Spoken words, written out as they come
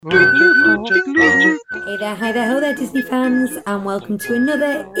Hey there, hi there, ho there, Disney fans, and welcome to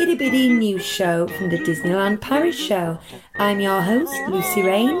another itty bitty news show from the Disneyland Paris show. I'm your host, Lucy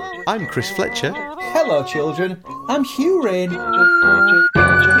Rain. I'm Chris Fletcher. Hello, children. I'm Hugh Rain.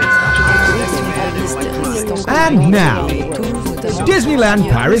 And now, Disneyland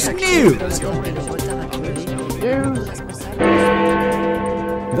Paris news.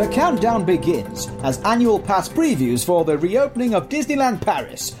 The countdown begins as annual pass previews for the reopening of Disneyland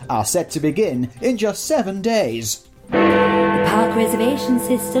Paris are set to begin in just 7 days. The park reservation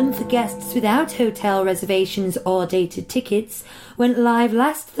system for guests without hotel reservations or dated tickets went live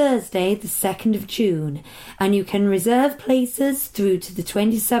last Thursday, the 2nd of June, and you can reserve places through to the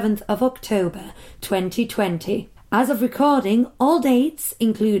 27th of October 2020. As of recording, all dates,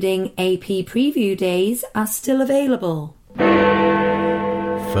 including AP preview days, are still available.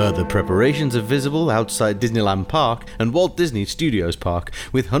 Further preparations are visible outside Disneyland Park and Walt Disney Studios Park,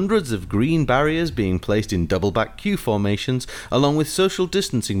 with hundreds of green barriers being placed in double-back queue formations, along with social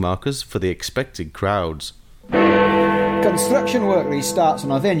distancing markers for the expected crowds. Construction work restarts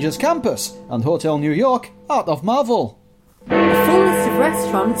on Avengers Campus and Hotel New York, Art of Marvel. A full list of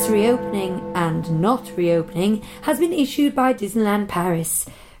restaurants reopening and not reopening has been issued by Disneyland Paris.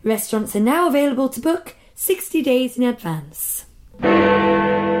 Restaurants are now available to book 60 days in advance.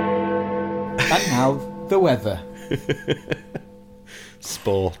 And now, the weather.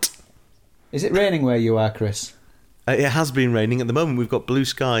 Sport. Is it raining where you are, Chris? It has been raining. At the moment we've got blue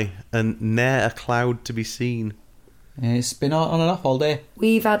sky and ne'er a cloud to be seen. It's been on and off all day.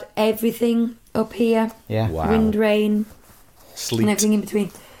 We've had everything up here. Yeah. Wow. Wind, rain, Sleet. and everything in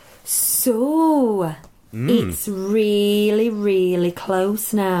between. So, it's really, really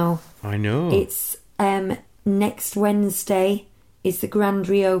close now. I know. It's next Wednesday is the grand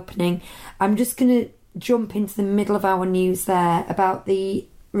reopening. I'm just going to jump into the middle of our news there about the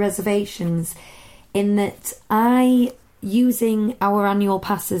reservations, in that using our annual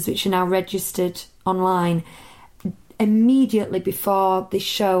passes, which are now registered online, immediately before this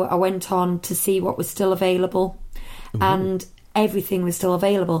show I went on to see what was still available. Ooh. And everything was still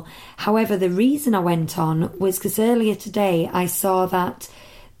available. However, the reason I went on was because earlier today I saw that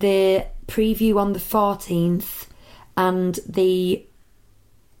the preview on the 14th and the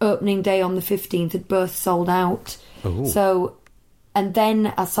opening day on the 15th had both sold out. Ooh. So, and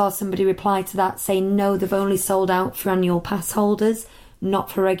then I saw somebody reply to that saying, no, they've only sold out for annual pass holders, not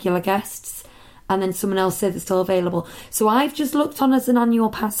for regular guests. And then someone else said they're still available. So I've just looked on as an annual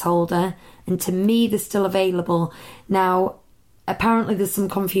pass holder, and to me they're still available. Now, apparently there's some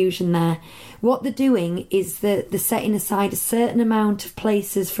confusion there. What they're doing is that they're setting aside a certain amount of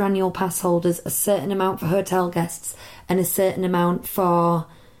places for annual pass holders, a certain amount for hotel guests, and a certain amount for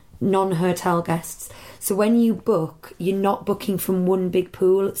non-hotel guests. So when you book, you're not booking from one big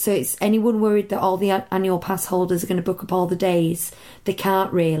pool. So it's anyone worried that all the annual pass holders are going to book up all the days, they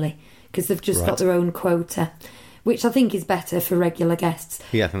can't really, because they've just got their own quota, which I think is better for regular guests.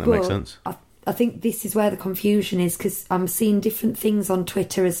 Yeah, I think that makes sense. I think this is where the confusion is, because I'm seeing different things on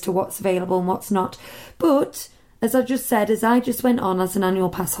Twitter as to what's available and what's not. But, as I just said, as I just went on as an annual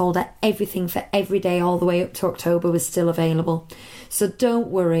pass holder, everything for every day all the way up to October was still available. So don't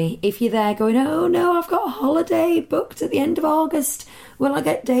worry. If you're there going, oh no, I've got a holiday booked at the end of August, will I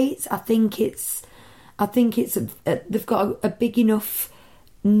get dates? I think they've got a big enough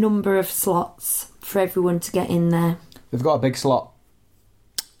number of slots for everyone to get in there. They've got a big slot.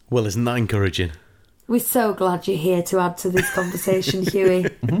 Well, isn't that encouraging? We're so glad you're here to add to this conversation, Huey.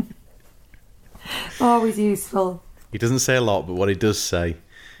 Always useful. He doesn't say a lot, but what he does say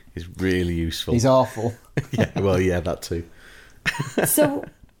is really useful. He's awful. Yeah, that too. So,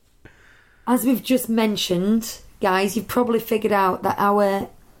 as we've just mentioned, guys, you've probably figured out that our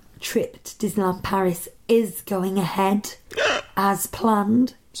trip to Disneyland Paris is going ahead as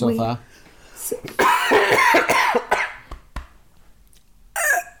planned. So far.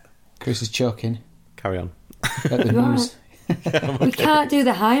 Chris is choking. Carry on. At the news. We can't do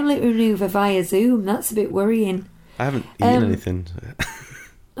the Heimlich manoeuvre via Zoom. That's a bit worrying. I haven't eaten anything.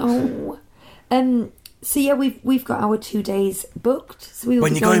 So yeah, we've got our 2 days booked. So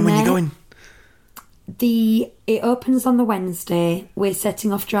When you going? It opens on the Wednesday. We're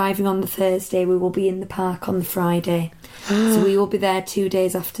setting off driving on the Thursday. We will be in the park on the Friday. So we will be there 2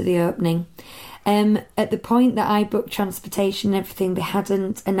 days after the opening. At the point that I booked transportation and everything, they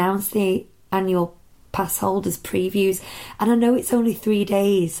hadn't announced the annual pass holders previews, and I know it's only 3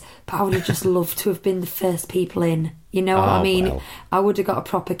 days, but I would have just loved to have been the first people in. You know what I mean? Well. I would have got a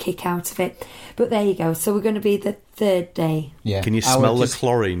proper kick out of it. But there you go. So we're going to be the third day. Yeah. Can you smell the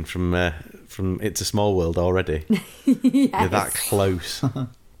chlorine from It's a Small World already? Yes. You're that close.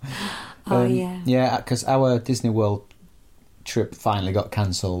 Oh, yeah. Yeah, because our Disney World trip finally got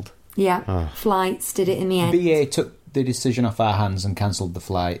cancelled. Yeah, flights did it in the end. BA took the decision off our hands and cancelled the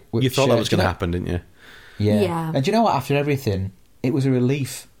flight. You thought that was going to happen, didn't you? Yeah. And do you know what? After everything, it was a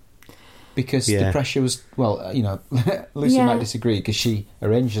relief. Because the pressure was, Lucy might disagree because she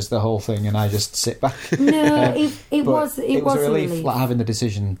arranges the whole thing and I just sit back. No, it was a relief. Like having the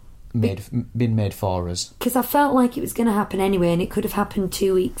decision been made for us. Because I felt like it was going to happen anyway, and it could have happened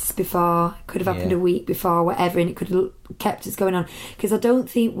 2 weeks before, it could have happened a week before, whatever, and it could have kept us going on. Because I don't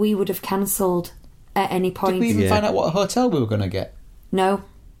think we would have cancelled at any point. Did we even find out what hotel we were going to get? No.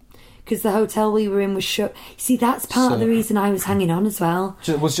 Because the hotel we were in was shut. See, that's part of the reason I was hanging on as well.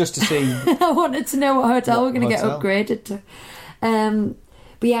 So it was just to see. I wanted to know what hotel we're going to get upgraded to.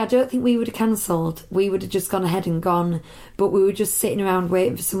 But yeah, I don't think we would have cancelled. We would have just gone ahead and gone. But we were just sitting around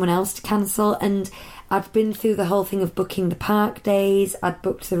waiting for someone else to cancel. And I'd been through the whole thing of booking the park days. I'd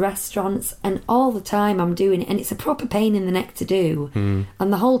booked the restaurants. And all the time I'm doing it. And it's a proper pain in the neck to do.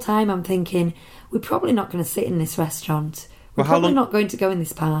 And the whole time I'm thinking, we're probably not going to sit in this restaurant. We're probably not going to go in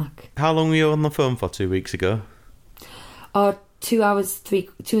this park. How long were you on the phone for 2 weeks ago? 2 hours,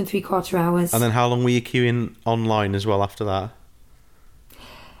 2.75 hours. And then how long were you queuing online as well after that?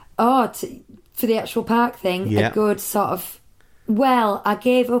 For the actual park thing, a good sort of... Well, I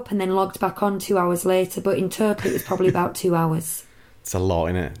gave up and then logged back on 2 hours later, but in total it was probably about 2 hours. It's a lot,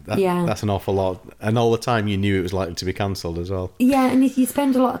 isn't it? That's an awful lot. And all the time you knew it was likely to be cancelled as well. Yeah, and you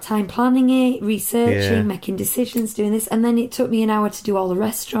spend a lot of time planning it, researching, making decisions, doing this. And then it took me an hour to do all the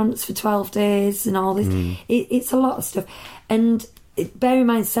restaurants for 12 days and all this. It's a lot of stuff. And bear in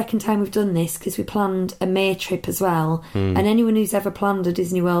mind, second time we've done this, because we planned a May trip as well. And anyone who's ever planned a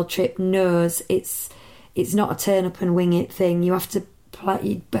Disney World trip knows it's not a turn up and wing it thing. You have to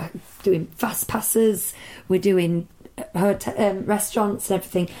you're doing fast passes. We're doing... restaurants and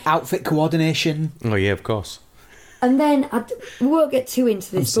everything. Outfit coordination. Oh yeah, of course. And then we won't get too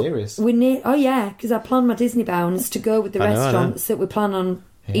into this. I'm serious. Because I plan my Disney bounds to go with the restaurants that we plan on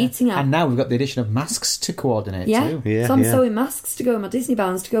eating at. And now we've got the addition of masks to coordinate too. Yeah, so I'm sewing masks to go with my Disney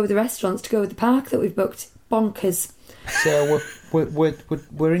bounds, to go with the restaurants, to go with the park that we've booked. Bonkers. So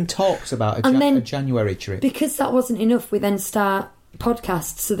we're in talks about a January trip. Because that wasn't enough, we then start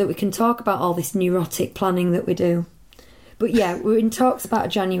podcasts so that we can talk about all this neurotic planning that we do. But yeah, we're in talks about a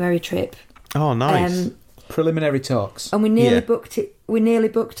January trip. Oh, nice. Preliminary talks. And we nearly booked it. We nearly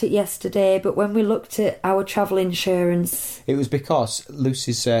booked it yesterday, but when we looked at our travel insurance... It was because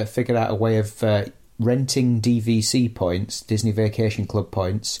Lucy's figured out a way of renting DVC points, Disney Vacation Club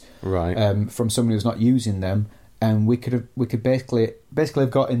points, right? From someone who's not using them, and we could basically have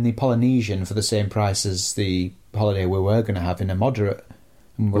got in the Polynesian for the same price as the holiday we were going to have in a moderate.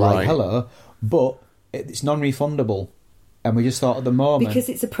 And we're like, hello, but it's non-refundable. And we just thought at the moment... Because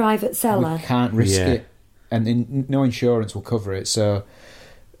it's a private seller. We can't risk it. And no insurance will cover it. So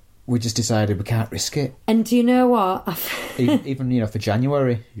we just decided we can't risk it. And do you know what? Even for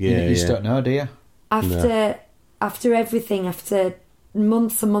January. You just don't know, do you? After everything, after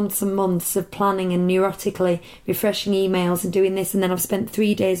months and months and months of planning and neurotically refreshing emails and doing this, and then I've spent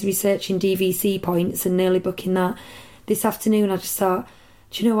 3 days researching DVC points and nearly booking that. This afternoon I just thought,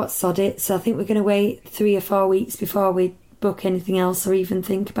 do you know what, sod it. So I think we're going to wait 3 or 4 weeks before we book anything else or even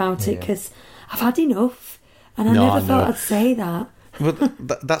think about it, because I've had enough, and I never thought I'd say that.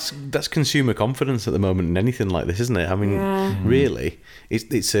 But that's consumer confidence at the moment in anything like this, isn't it? I mean, really,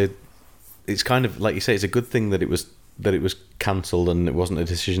 it's kind of like you say, it's a good thing that it was cancelled and it wasn't a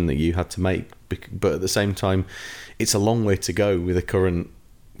decision that you had to make. But at the same time, it's a long way to go with the current,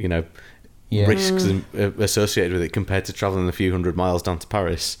 risks associated with it compared to travelling a few hundred miles down to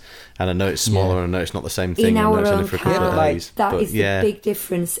Paris. And I know it's smaller, and I know it's not the same thing. In our it's own only for a couple of days. That is the big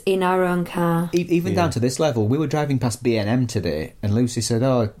difference, in our own car. Even down to this level, we were driving past B&M today, and Lucy said,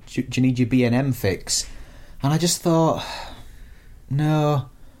 "Oh, do you need your B&M fix?" And I just thought, no,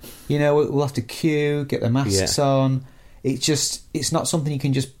 we'll have to queue, get the masks on. It's not something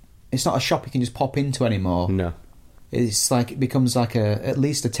it's not a shop you can just pop into anymore. No. It's like, it becomes like at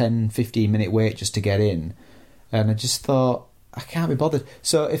least a 10-15 minute wait just to get in. And I just thought, I can't be bothered.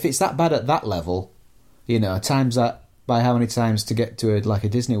 So if it's that bad at that level, times that by how many times to get to a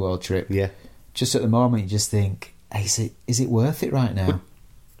Disney World trip. Yeah. Just at the moment, you just think, is it worth it right now? But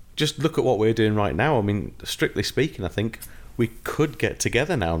just look at what we're doing right now. I mean, strictly speaking, I think we could get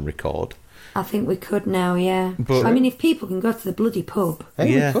together now and record. I think we could now, yeah. But, I mean, if people can go to the bloody pub,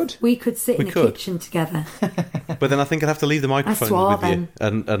 we could sit in the kitchen together. But then I think I'd have to leave the microphones with you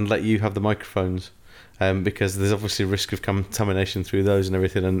and let you have the microphones, because there's obviously a risk of contamination through those and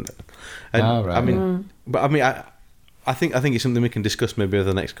everything. And right. I mean, but I mean, I think it's something we can discuss maybe over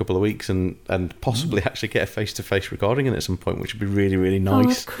the next couple of weeks and possibly actually get a face-to-face recording in at some point, which would be really, really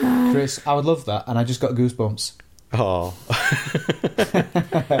nice. Oh, Chris, I would love that, and I just got goosebumps. Oh.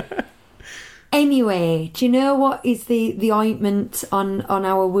 Anyway, do you know what is the ointment on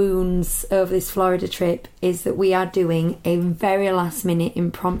our wounds over this Florida trip? Is that we are doing a very last-minute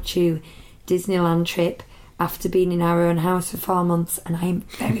impromptu Disneyland trip after being in our own house for 4 months, and I am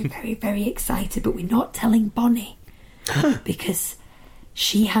very, very, very excited, but we're not telling Bonnie because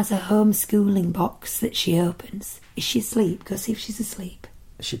she has a homeschooling box that she opens. Is she asleep? Go see if she's asleep.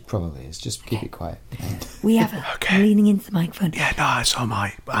 She probably is. Just keep it quiet. We have her. Okay. I'm leaning into the microphone. Yeah, no, so am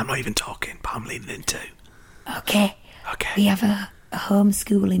I. But I'm not even talking, but I'm leaning in too. Okay. We have a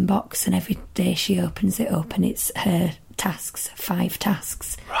homeschooling box, and every day she opens it up, and it's her tasks, 5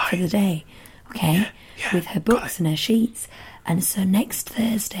 tasks for the day. Okay? Yeah, with her books and her sheets. And so next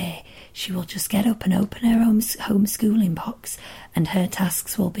Thursday, she will just get up and open her homeschooling box, and her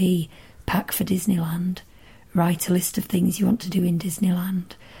tasks will be pack for Disneyland, write a list of things you want to do in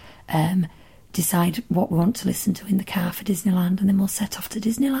Disneyland, decide what we want to listen to in the car for Disneyland, and then we'll set off to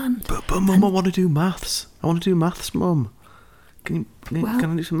Disneyland. But Mum, I want to do maths. I want to do maths, Mum. Can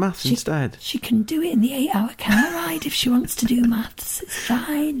I do some maths instead? She can do it in the 8-hour car ride if she wants to do maths. It's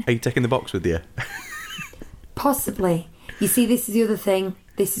fine. Are you taking the box with you? Possibly. You see, this is the other thing.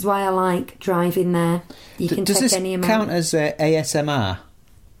 This is why I like driving there. You can Does take this any amount. count as ASMR?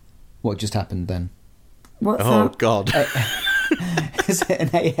 What just happened then? What's Oh, that? God. Is it an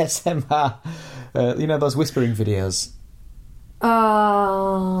ASMR? You know those whispering videos?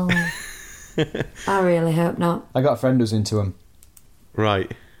 Oh. I really hope not. I got a friend who's into them.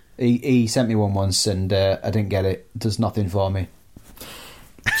 Right. He sent me one once and I didn't get it. Does nothing for me.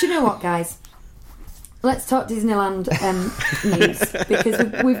 Do you know what, guys? Let's talk Disneyland news,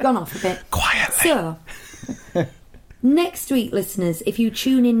 because we've gone off a bit. Quietly. So, next week, listeners, if you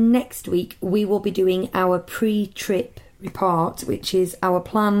tune in next week, we will be doing our pre-trip report, which is our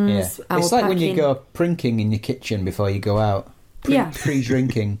plans, our It's like packing. when you go prinking in your kitchen before you go out.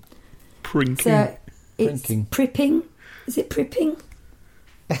 Pre-drinking. Prinking. So, it's Prinking. pripping. Is it pripping?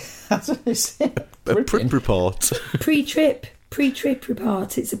 That's what I said. A prip report. Pre-trip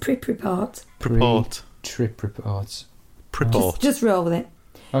report. It's a prip report. Report. Trip reports. Report. Just roll with it.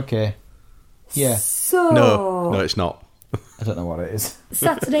 Okay. Yeah. So No, it's not. I don't know what it is.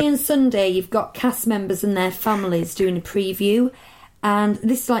 Saturday and Sunday, you've got cast members and their families doing a preview, and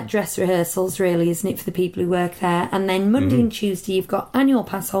this is like dress rehearsals, really, isn't it, for the people who work there? And then Monday and Tuesday, you've got annual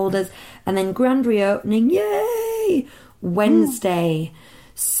pass holders, and then grand reopening, yay! Wednesday.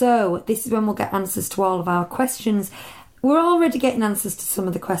 So this is when we'll get answers to all of our questions. We're already getting answers to some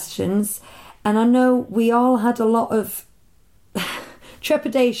of the questions, and I know we all had a lot of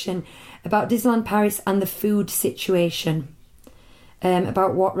trepidation about Disneyland Paris and the food situation,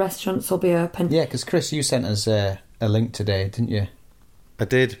 about what restaurants will be open. Yeah, because Chris, you sent us a link today, didn't you? I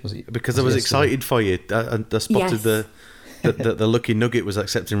did, because I was excited for you. I spotted Yes. the Lucky Nugget was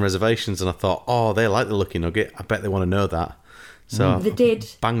accepting reservations, and I thought, oh, they like the Lucky Nugget. I bet they want to know that. So They did.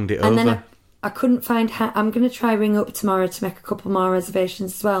 Banged it And over. then I couldn't find how. I'm going to try ring up tomorrow to make a couple more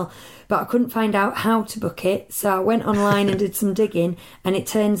reservations as well, but I couldn't find out how to book it, so I went online and did some digging, and it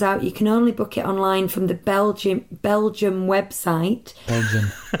turns out you can only book it online from the Belgium website.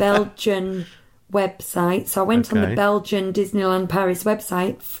 Belgian website. So I went on the Belgian Disneyland Paris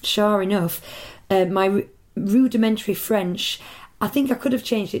website. Sure enough, my rudimentary French, I think I could have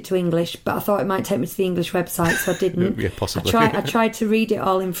changed it to English, but I thought it might take me to the English website, so I didn't. Yeah, possibly. I tried to read it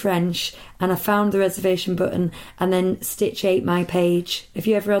all in French, and I found the reservation button, and then Stitch ate my page. Have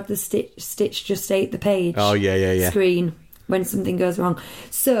you ever had the Stitch just ate the page? Oh, yeah. Screen when something goes wrong.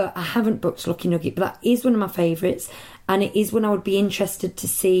 So I haven't booked Lucky Nugget, but that is one of my favourites, and it is one I would be interested to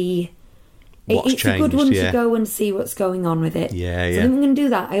see. What's It's a good changed, one yeah. to go and see what's going on with it. Yeah, So I yeah. think we're going to do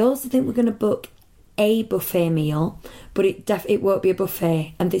that. I also think we're going to book a buffet meal, but it won't be a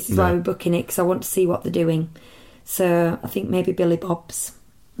buffet, and this is why we're booking it, because I want to see what they're doing. So I think maybe Billy Bob's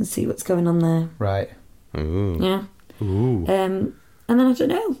and see what's going on there. Right. Ooh. Yeah. Ooh. And then I don't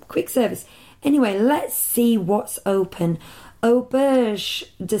know, quick service. Anyway, let's see what's open. Auberge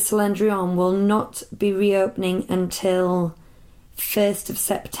de Cendrillon will not be reopening until 1st of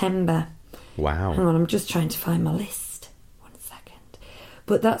September. Wow. Hang on, I'm just trying to find my list. 1 second.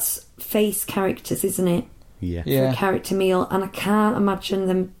 But that's face characters, isn't it? Yeah. For Yeah. a character meal, and I can't imagine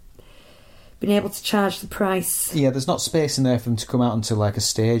them being able to charge the price. Yeah, there's not space in there for them to come out onto like a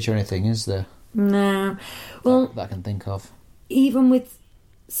stage or anything, is there? No. Well, That I can think of. even with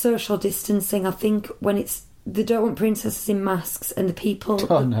social distancing, I think when it's they don't want princesses in masks, and the people...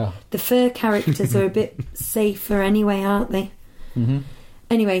 Oh, no. The fur characters are a bit safer anyway, aren't they? Mm-hmm.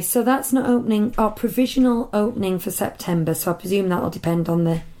 Anyway, so that's not opening, or provisional opening for September, so I presume that'll depend on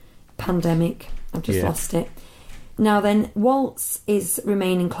the pandemic. I've just lost it. Now then, Waltz is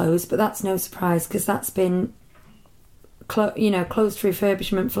remaining closed, but that's no surprise because that's been closed for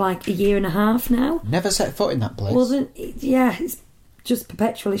refurbishment for like a year and a half now. Never set foot in that place. Well, then, it's just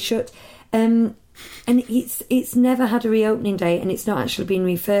perpetually shut. And it's never had a reopening date, and it's not actually been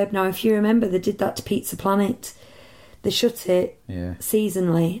refurbed. Now, if you remember, they did that to Pizza Planet. They shut it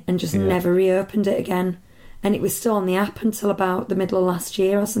seasonally and just never reopened it again. And it was still on the app until about the middle of last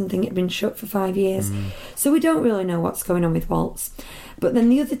year or something. It had been shut for 5 years. So we don't really know what's going on with Waltz. But then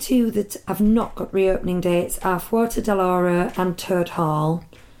the other two that have not got reopening dates are Fuerte del Oro and Toad Hall.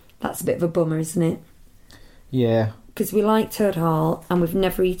 That's a bit of a bummer, isn't it? Yeah. Because we like Toad Hall and we've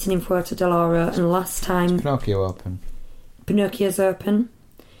never eaten in Fuerte del Oro, and last time... Pinocchio open. Pinocchio's open.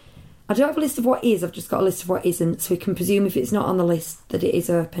 I don't have a list of what is, I've just got a list of what isn't, so we can presume if it's not on the list that it is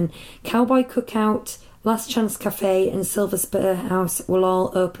open. Cowboy Cookout, Last Chance Cafe and Silver Spur House will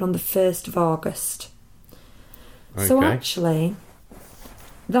all open on the 1st of August. Okay. So actually,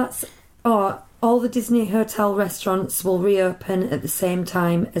 that's... all the Disney hotel restaurants will reopen at the same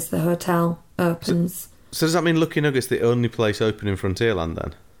time as the hotel opens. So does that mean Lucky Nugget's the only place open in Frontierland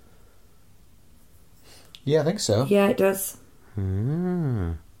then? Yeah, I think so. Yeah, it does.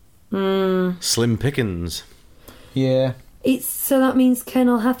 Slim pickings. Yeah. So that means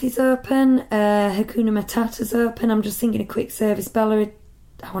Colonel Hattie's open, Hakuna Matata's open. I'm just thinking of quick service. I want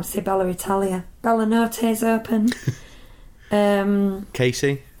to say Bella Italia. Bella Note's open.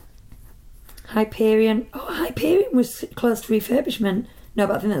 Casey? Hyperion. Oh, Hyperion was closed to refurbishment. No,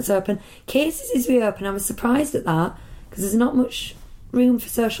 but I think that's open. Casey's is reopened. I was surprised at that because there's not much room for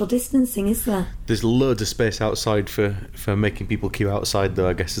social distancing, is there? There's loads of space outside for making people queue outside, though,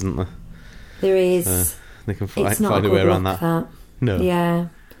 I guess, isn't there? There is. They can It's not find a way around that. No. Yeah.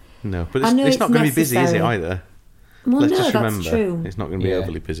 No, but it's not going to be busy, is it, either? Well, Let's no, just that's remember, true. it's not going to be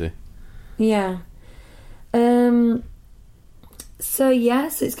overly busy. Yeah. So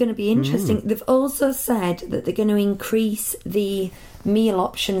it's going to be interesting. They've also said that they're going to increase the meal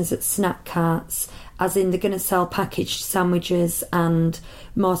options at snack carts, as in they're going to sell packaged sandwiches and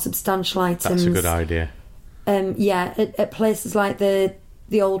more substantial items. That's a good idea. At places like the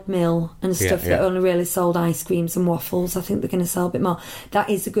Old Mill and stuff that only really sold ice creams and waffles. I think they're going to sell a bit more.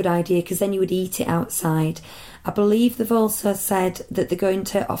 That is a good idea because then you would eat it outside. I believe they've also said that they're going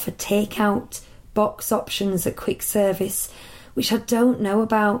to offer takeout box options at quick service, which I don't know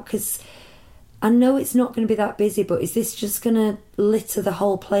about because I know it's not going to be that busy, but is this just going to litter the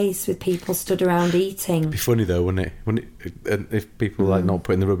whole place with people stood around eating? It'd be funny though, wouldn't it? If people like not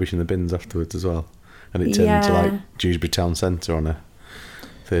putting the rubbish in the bins afterwards as well, and it turned into like Dewsbury Town Centre on a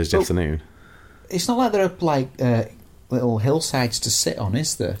Thursday afternoon. It's not like there are like little hillsides to sit on,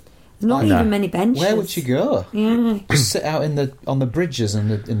 is there? There's not even many benches. Where would you go? Yeah, just sit out on the bridges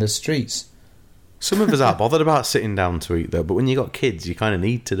and in the streets. Some of us aren't bothered about sitting down to eat though, but when you got kids, you kind of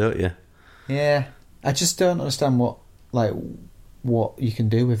need to, don't you? Yeah, I just don't understand what you can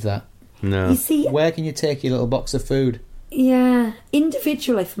do with that. No. You see, where can you take your little box of food? Yeah,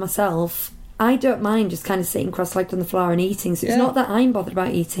 individually for myself, I don't mind just kind of sitting cross-legged on the floor and eating. So it's not that I'm bothered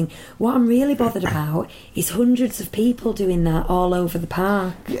about eating. What I'm really bothered about is hundreds of people doing that all over the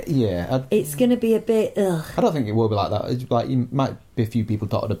park. Yeah, it's going to be a bit. Ugh. I don't think it will be like that. It's like you might be a few people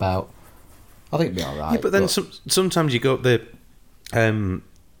dotted about. I think it'll be all right. Yeah, but then sometimes you go up the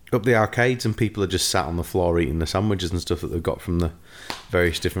arcades and people are just sat on the floor eating the sandwiches and stuff that they've got from the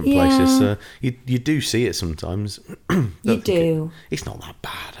various different places. So you do see it sometimes. You do. It's not that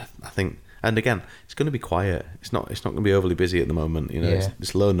bad, I think. And again, it's going to be quiet. It's not going to be overly busy at the moment.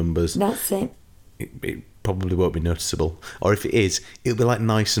 It's low numbers. That's it. It probably won't be noticeable. Or if it is, it'll be like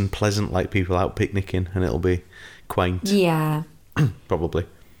nice and pleasant, like people out picnicking, and it'll be quaint. Yeah. Probably.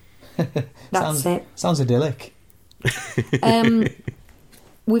 That's it. Sounds idyllic.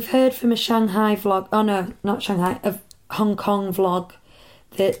 We've heard from a Shanghai vlog. Oh no, not Shanghai. A Hong Kong vlog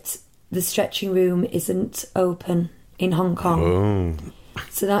that the stretching room isn't open in Hong Kong. Oh,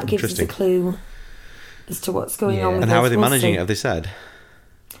 so that gives us a clue as to what's going on with and how are they managing it? Have they said?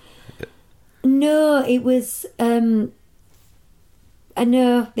 No, it was. No,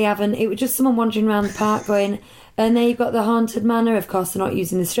 they haven't. It was just someone wandering around the park going, and there you've got the haunted manor. Of course, they're not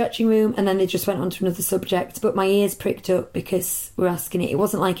using the stretching room, and then they just went on to another subject. But my ears pricked up because we're asking it. It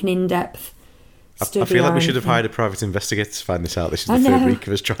wasn't like an in-depth I feel like we should have hired a private investigator to find this out. This is the third week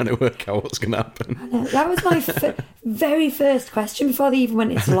of us trying to work out what's going to happen. I know. That was my very first question before they even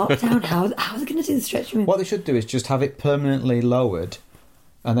went into lockdown. How are they going to do the stretching room? What they should do is just have it permanently lowered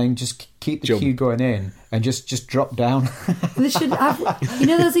and then just keep the queue going in and just drop down. They should have, you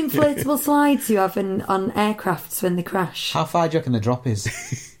know those inflatable slides you have on aircrafts when they crash? How far do you reckon the drop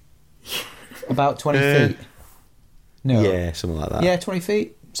is? About 20 feet? No. Yeah, something like that. Yeah, 20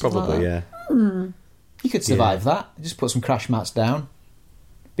 feet? Probably, like yeah. You could survive that. Just put some crash mats down.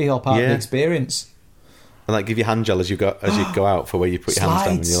 Be all part of the experience. And like give you hand gel as you go out for where you put your hands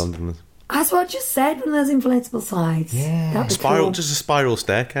down when you're on them. That's what I just said, one of those inflatable slides. Yeah. That'd be Spiral, cool. just a spiral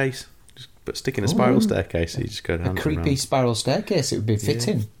staircase. But stick in a spiral staircase, so you just go down. A creepy spiral staircase, it would be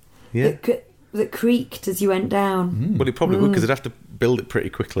fitting. Yeah. That creaked as you went down. Well, it probably would, because they'd have to build it pretty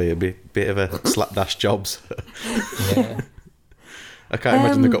quickly. It'd be a bit of a slapdash jobs. Yeah. I can't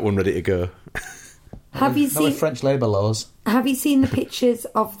imagine they've got one ready to go. Have you Not seen with French labour laws. Have you seen the pictures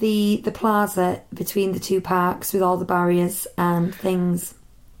of the plaza between the two parks with all the barriers and things?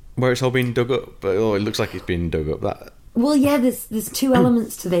 Where it's all been dug up, but it looks like it's been dug up. That. Well, yeah. There's two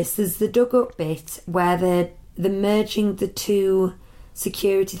elements to this. There's the dug up bit where they're merging the two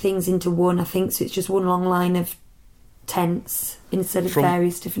security things into one. I think so. It's just one long line of tents instead of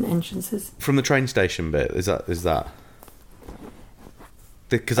various different entrances. From the train station bit, is that?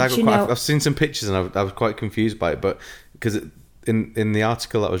 Because I've seen some pictures and I was quite confused by it, but because in the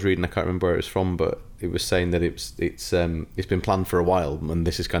article I was reading, I can't remember where it was from, but it was saying that it's been planned for a while and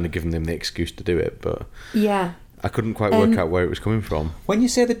this has kind of given them the excuse to do it, but yeah, I couldn't quite work out where it was coming from. When you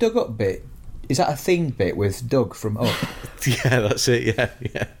say the dug up bit, is that a themed bit with Doug from Up? Yeah, that's it.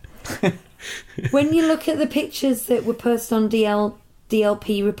 Yeah. When you look at the pictures that were posted on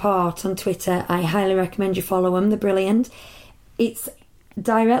DLP Report on Twitter, I highly recommend you follow them. They're brilliant. It's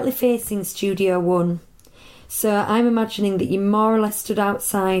directly facing Studio One, so I'm imagining that you more or less stood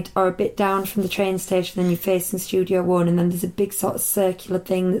outside or a bit down from the train station, then you're facing Studio One, and then there's a big sort of circular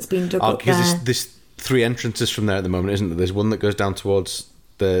thing that's been dug up there. Because there's three entrances from there at the moment, isn't there? There's one that goes down towards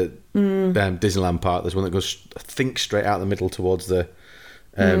the Disneyland Park. There's one that goes, I think, straight out the middle towards the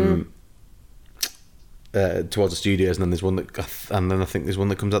towards the studios, and then there's one I think there's one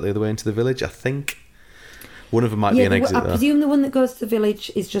that comes out the other way into the village. I think. One of them might be an exit, I presume the one that goes to the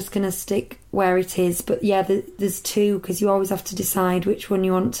village is just going to stick where it is. But yeah, there's two, because you always have to decide which one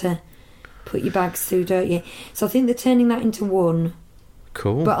you want to put your bags through, don't you? So I think they're turning that into one.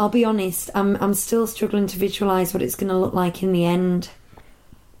 Cool. But I'll be honest, I'm still struggling to visualise what it's going to look like in the end.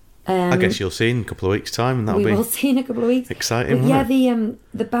 I guess you'll see in a couple of weeks' time, and we will see in a couple of weeks. Exciting. But yeah,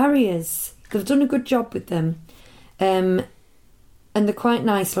 the barriers, they've done a good job with them. And they're quite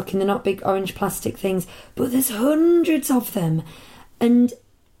nice looking. They're not big orange plastic things. But there's hundreds of them. And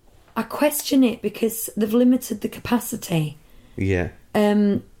I question it because they've limited the capacity. Yeah.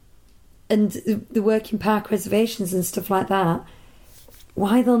 And the working park reservations and stuff like that.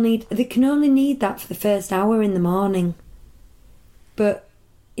 Why they can only need that for the first hour in the morning. But,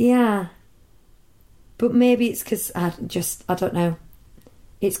 yeah. But maybe it's because I don't know.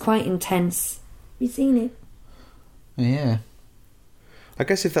 It's quite intense. Have you seen it? Yeah. I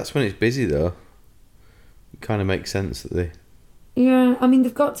guess if that's when it's busy, though, it kind of makes sense that they... Yeah, I mean,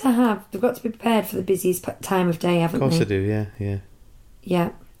 they've got to be prepared for the busiest time of day, haven't they? Of course they do, yeah. Yeah.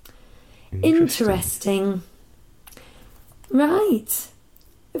 Interesting. Right.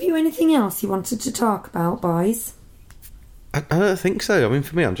 Have you anything else you wanted to talk about, boys? I don't think so. I mean,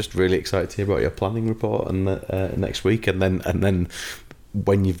 for me, I'm just really excited to hear about your planning report and next week, and then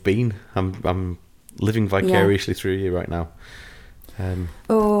when you've been. I'm living vicariously through you right now.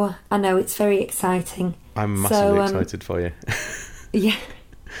 I know, it's very exciting. I'm massively excited for you. Yeah.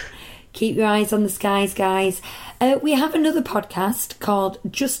 Keep your eyes on the skies, guys. We have another podcast called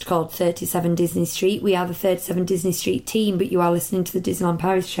 37 Disney Street. We are the 37 Disney Street team, but you are listening to the Disneyland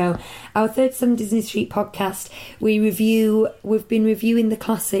Paris show. Our 37 Disney Street podcast, we've been reviewing the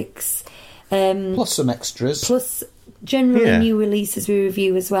classics. Plus some extras. Plus generally new releases we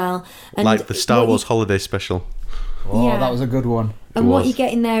review as well. And like the Star Wars Holiday Special. Oh, yeah. That was a good one. And what you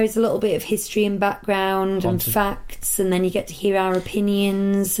get in there is a little bit of history and background and facts, and then you get to hear our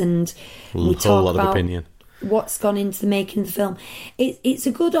opinions, and we talk about what's gone into the making of the film. It's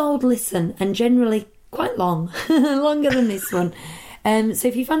a good old listen, and generally quite long, longer than this one. So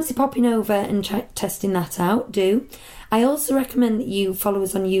if you fancy popping over and testing that out, do. I also recommend that you follow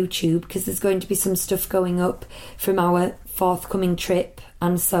us on YouTube, because there's going to be some stuff going up from our forthcoming trip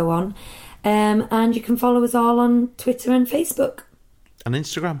and so on. And you can follow us all on Twitter and Facebook. And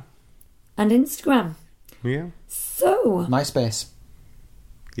Instagram. Yeah. So. MySpace.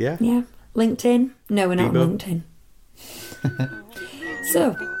 Yeah. Yeah. LinkedIn? No, we're not on LinkedIn.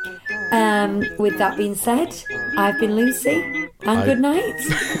 So, with that being said, I've been Lucy, and good night.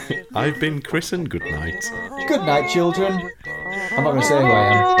 I've been Chris, and good night. Good night, children. I'm not going to say who I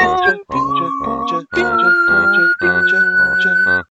am.